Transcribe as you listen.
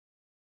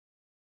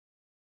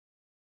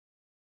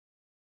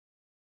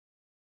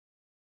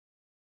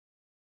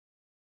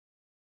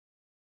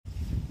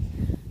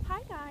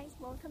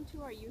welcome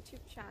to our YouTube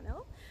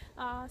channel.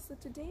 So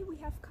today we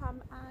have come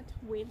at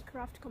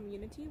Valecraft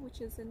community,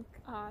 which is in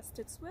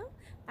Stittsville,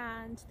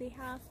 and they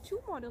have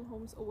two model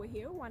homes over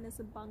here. One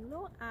is a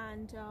bungalow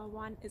and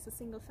one is a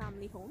single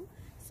family home.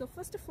 So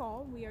first of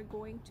all, we are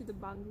going to the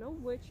bungalow,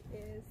 which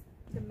is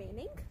the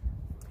main.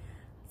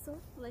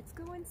 So let's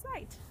go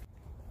inside.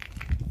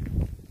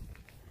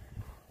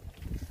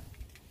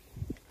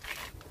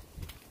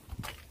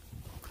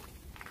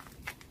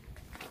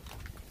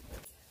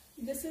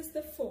 This is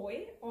the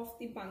foyer of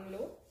the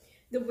bungalow.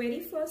 The very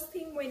first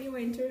thing when you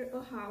enter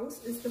a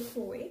house is the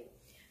foyer.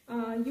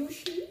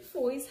 Usually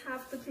foyers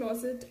have the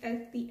closet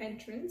at the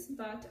entrance,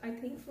 but I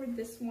think for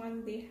this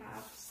one they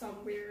have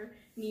somewhere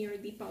near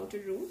the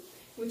powder room,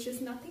 which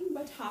is nothing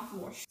but half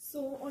washed.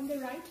 So on the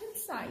right hand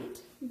side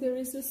there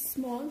is a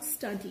small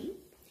study.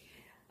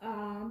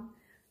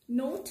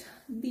 Note,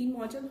 the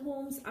model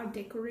homes are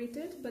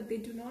decorated, but they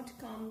do not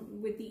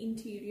come with the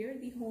interior.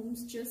 The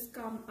homes just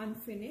come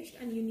unfinished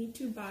and you need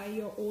to buy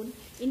your own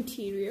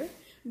interior.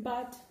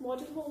 But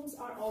model homes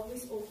are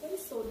always open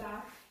so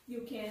that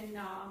you can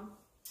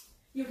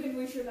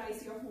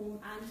visualize your home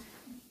and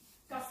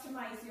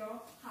customize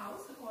your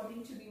house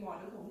according to the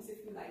model homes if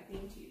you like the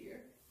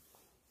interior.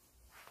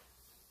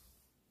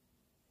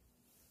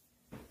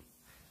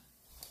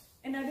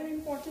 Another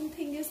important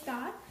thing is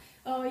that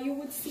you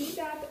would see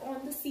that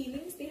on the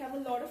ceilings they have a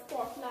lot of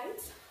pot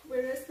lights,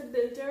 whereas the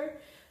builder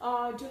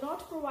do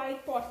not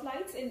provide pot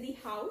lights in the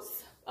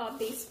house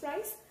base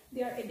price.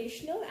 They are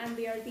additional and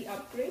they are the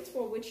upgrades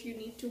for which you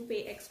need to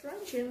pay extra.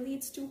 Generally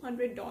it's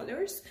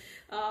 $200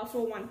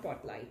 for one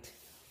pot light.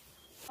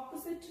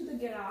 Opposite to the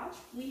garage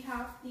we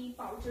have the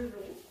powder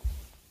room.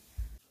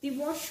 The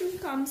washroom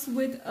comes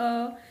with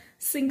a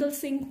single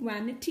sink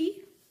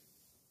vanity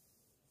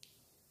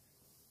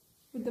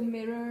with the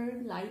mirror,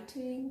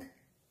 lighting.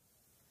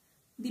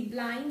 The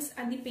blinds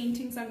and the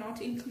paintings are not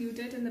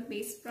included in the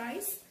base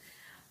price.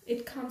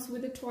 It comes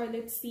with a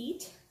toilet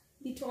seat.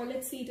 The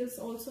toilet seat is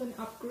also an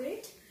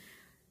upgrade,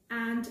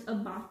 and a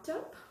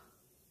bathtub.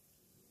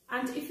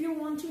 And if you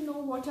want to know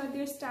what are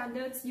their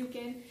standards, you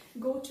can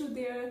go to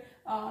their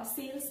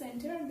sales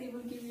center and they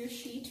will give you a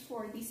sheet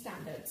for the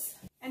standards.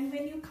 And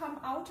when you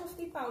come out of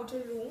the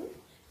powder room,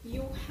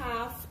 you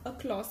have a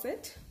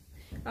closet,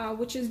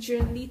 which is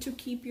generally to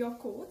keep your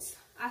coats.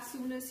 As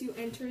soon as you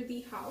enter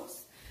the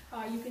house,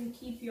 you can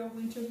keep your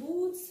winter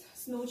boots,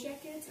 snow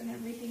jackets and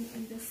everything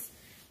in this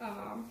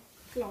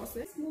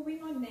closet.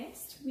 Moving on,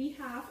 next we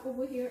have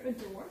over here a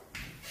door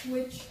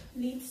which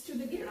leads to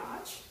the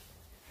garage.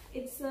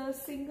 It's a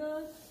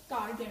single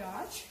car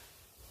garage.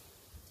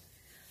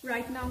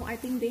 Right now I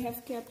think they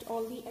have kept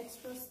all the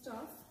extra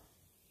stuff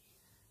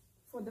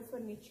for the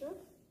furniture.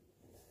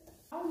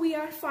 Now we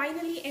are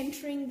finally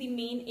entering the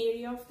main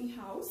area of the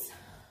house,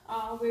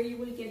 where you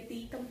will get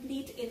the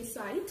complete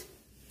inside.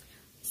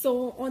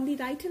 So on the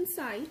right hand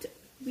side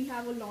we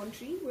have a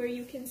laundry where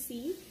you can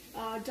see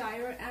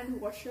dryer and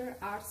washer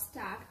are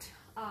stacked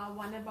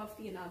one above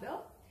the other.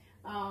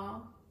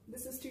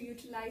 This is to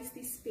utilize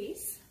the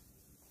space.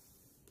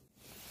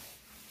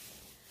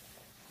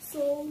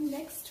 So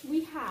next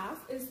we have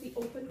is the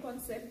open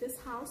concept. This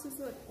house is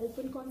an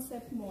open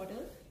concept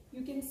model.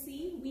 You can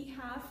see we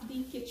have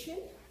the kitchen.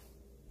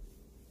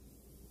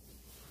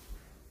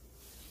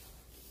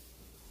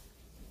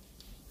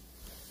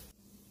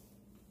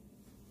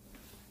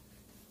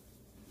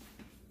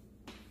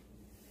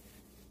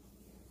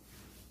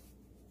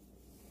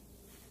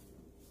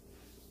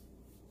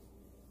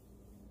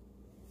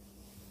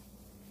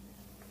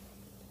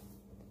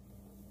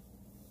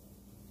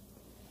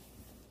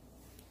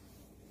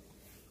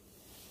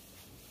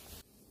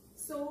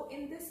 So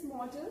in this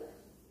model,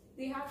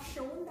 they have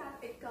shown that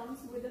it comes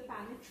with a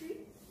pantry.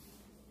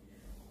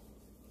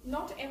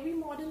 Not every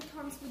model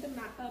comes with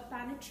a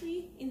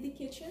pantry in the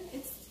kitchen.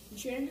 It's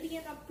generally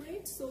an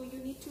upgrade, so you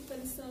need to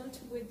consult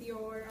with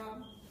your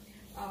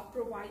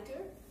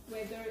provider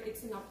whether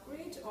it's an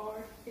upgrade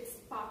or it's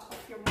part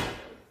of your model.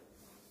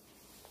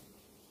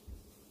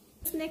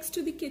 Next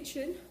to the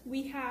kitchen,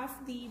 we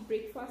have the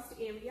breakfast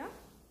area.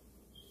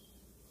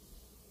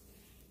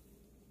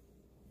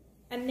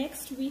 And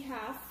next we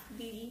have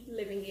the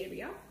living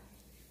area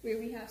where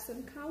we have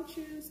some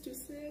couches to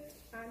sit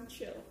and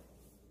chill.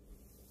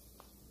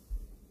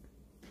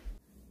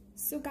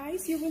 So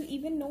guys, you will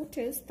even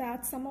notice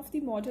that some of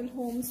the model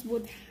homes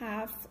would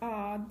have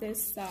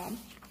this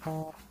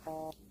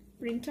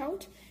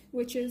printout,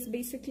 which is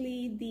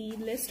basically the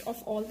list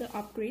of all the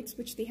upgrades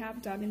which they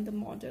have done in the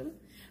model.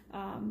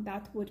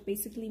 That would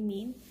basically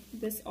mean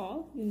this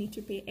all. You need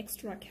to pay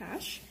extra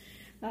cash.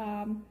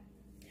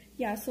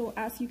 Yeah, so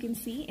as you can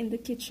see in the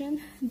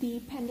kitchen, the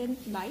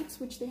pendant lights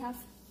which they have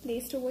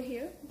placed over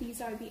here,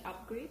 these are the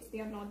upgrades. They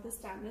are not the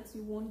standards.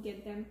 You won't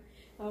get them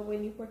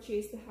when you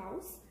purchase the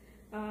house.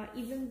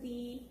 Even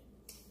the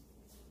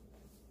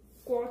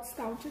quartz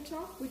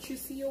countertop which you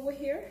see over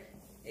here,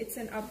 it's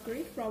an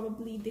upgrade.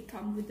 Probably they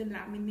come with the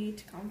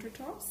laminate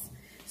countertops.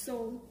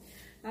 So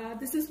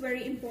This is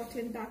very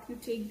important that you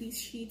take these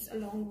sheets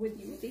along with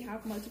you. They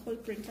have multiple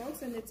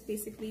printouts and it's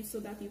basically so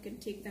that you can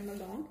take them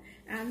along.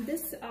 And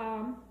this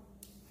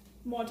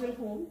model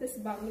home, this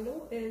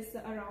bungalow, is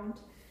around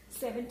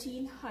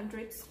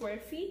 1700 square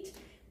feet,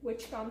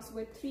 which comes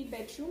with 3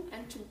 bedrooms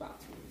and 2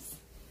 bathrooms.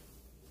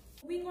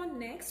 Moving on,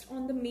 next,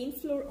 on the main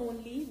floor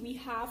only, we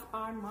have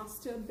our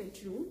master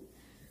bedroom.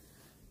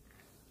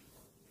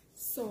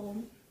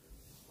 So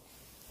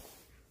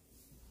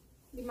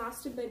the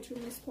master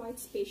bedroom is quite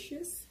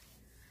spacious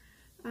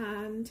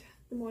and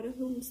the model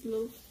homes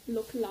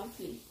look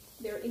lovely.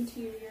 Their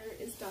interior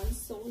is done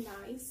so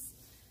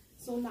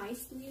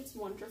nicely, it's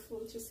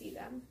wonderful to see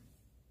them.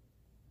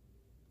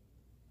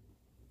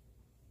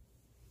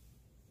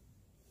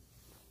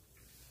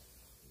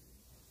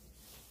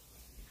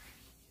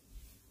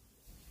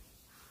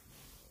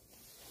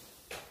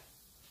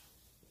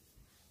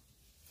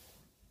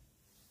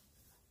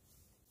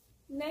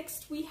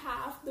 Next, we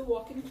have the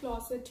walk-in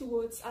closet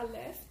towards our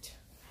left.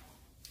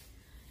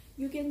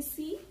 You can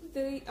see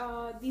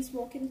these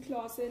walk-in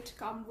closet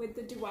come with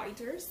the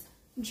dividers.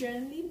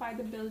 Generally, by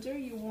the builder,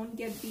 you won't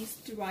get these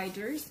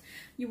dividers.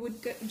 You would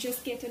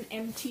just get an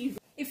empty room.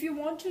 If you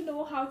want to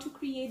know how to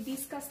create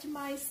these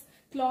customized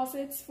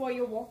closets for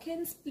your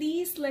walk-ins,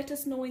 please let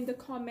us know in the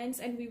comments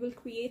and we will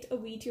create a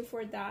video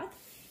for that.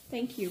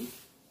 Thank you.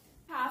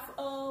 Have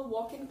a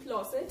walk-in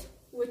closet,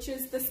 which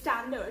is the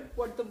standard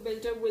what the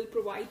builder will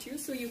provide you.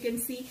 So you can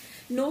see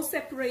no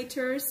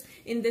separators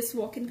in this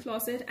walk-in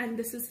closet, and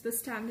this is the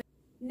standard.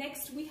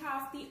 Next, we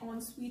have the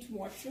ensuite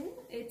washroom.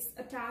 It's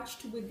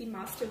attached with the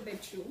master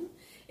bedroom.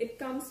 It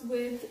comes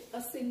with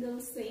a single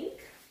sink.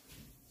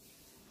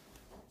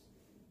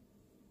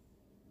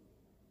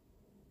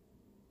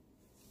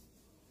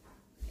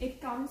 It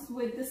comes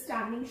with the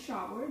standing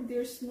shower.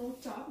 There's no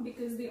tub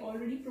because they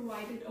already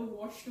provided a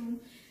washroom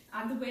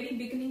at the very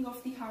beginning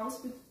of the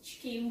house, which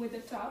came with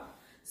a tub.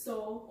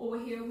 So over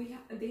here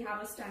they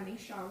have a standing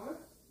shower.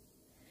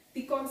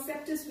 The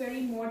concept is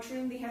very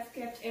modern. They have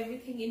kept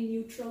everything in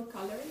neutral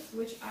colors,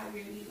 which I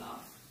really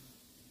love.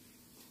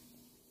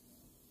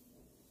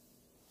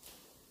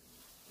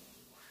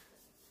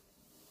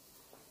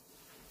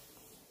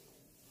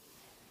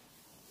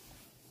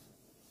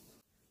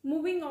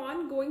 Moving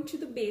on, going to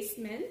the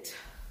basement.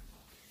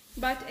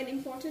 But an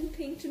important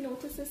thing to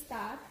notice is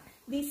that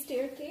the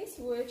staircase,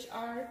 which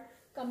are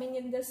coming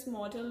in this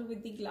model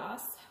with the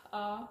glass,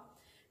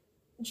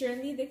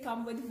 generally they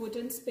come with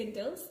wooden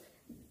spindles.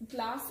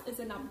 Glass is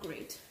an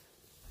upgrade.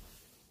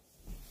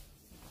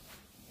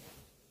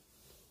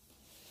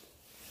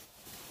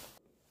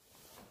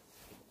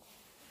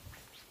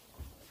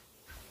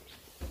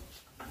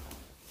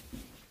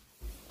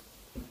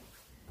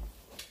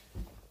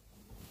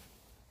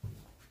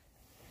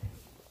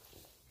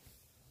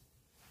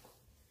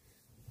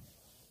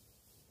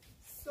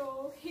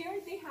 So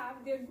here they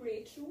have their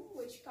great room,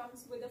 which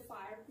comes with a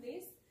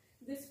fireplace.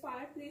 This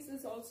fireplace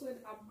is also an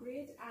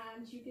upgrade,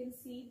 and you can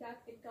see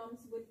that it comes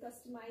with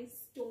customized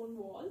stone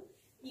wall.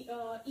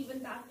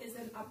 Even that is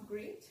an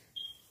upgrade,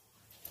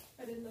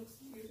 but it looks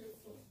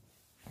beautiful.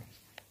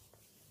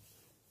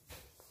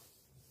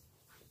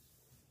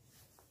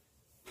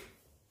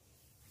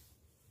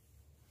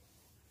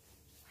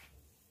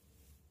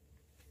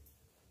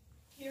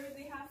 Here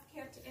they have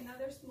kept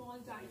another small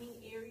dining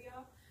area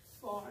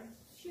for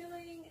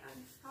chilling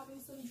and having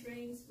some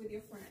drinks with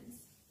your friends.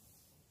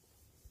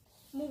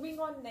 Moving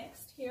on,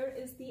 next, here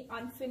is the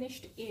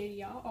unfinished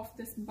area of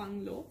this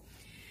bungalow.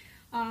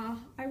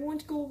 I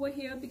won't go over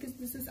here because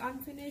this is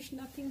unfinished,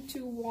 nothing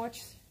to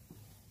watch,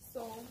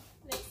 so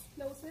let's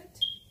close it.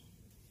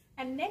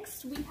 And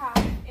next we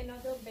have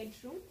another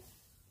bedroom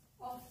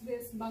of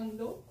this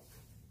bungalow.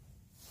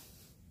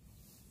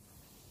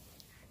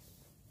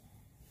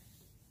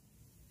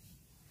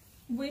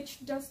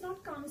 Which does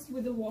not come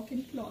with a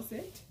walk-in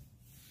closet.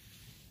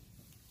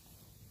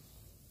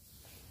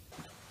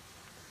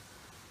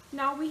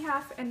 Now we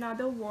have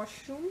another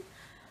washroom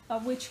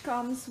which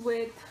comes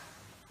with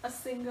a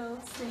single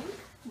sink,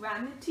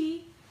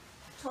 vanity,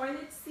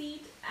 toilet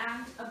seat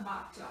and a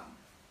bathtub.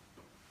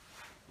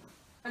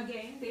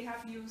 Again, they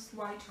have used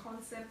white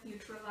concept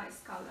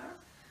neutralized color,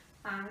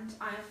 and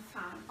I am a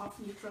fan of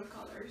neutral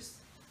colors.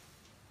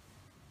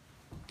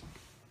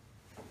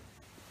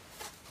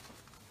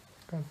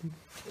 So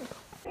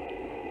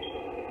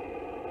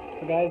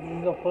guys,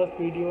 this is our first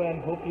video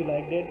and hope you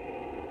liked it.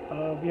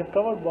 We have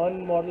covered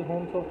one model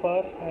home so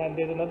far, and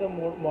there's another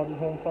model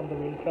home from the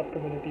Valecraft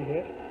community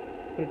here.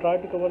 We'll try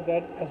to cover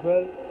that as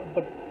well,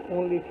 but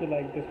only if you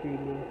like this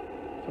video.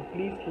 So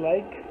please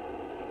like,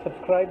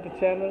 subscribe the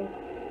channel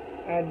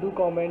and do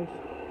comments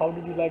how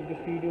did you like this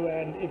video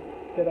and if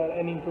there are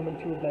any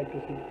improvements you would like to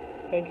see.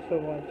 Thank you so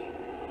much.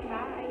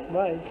 Bye.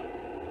 Bye.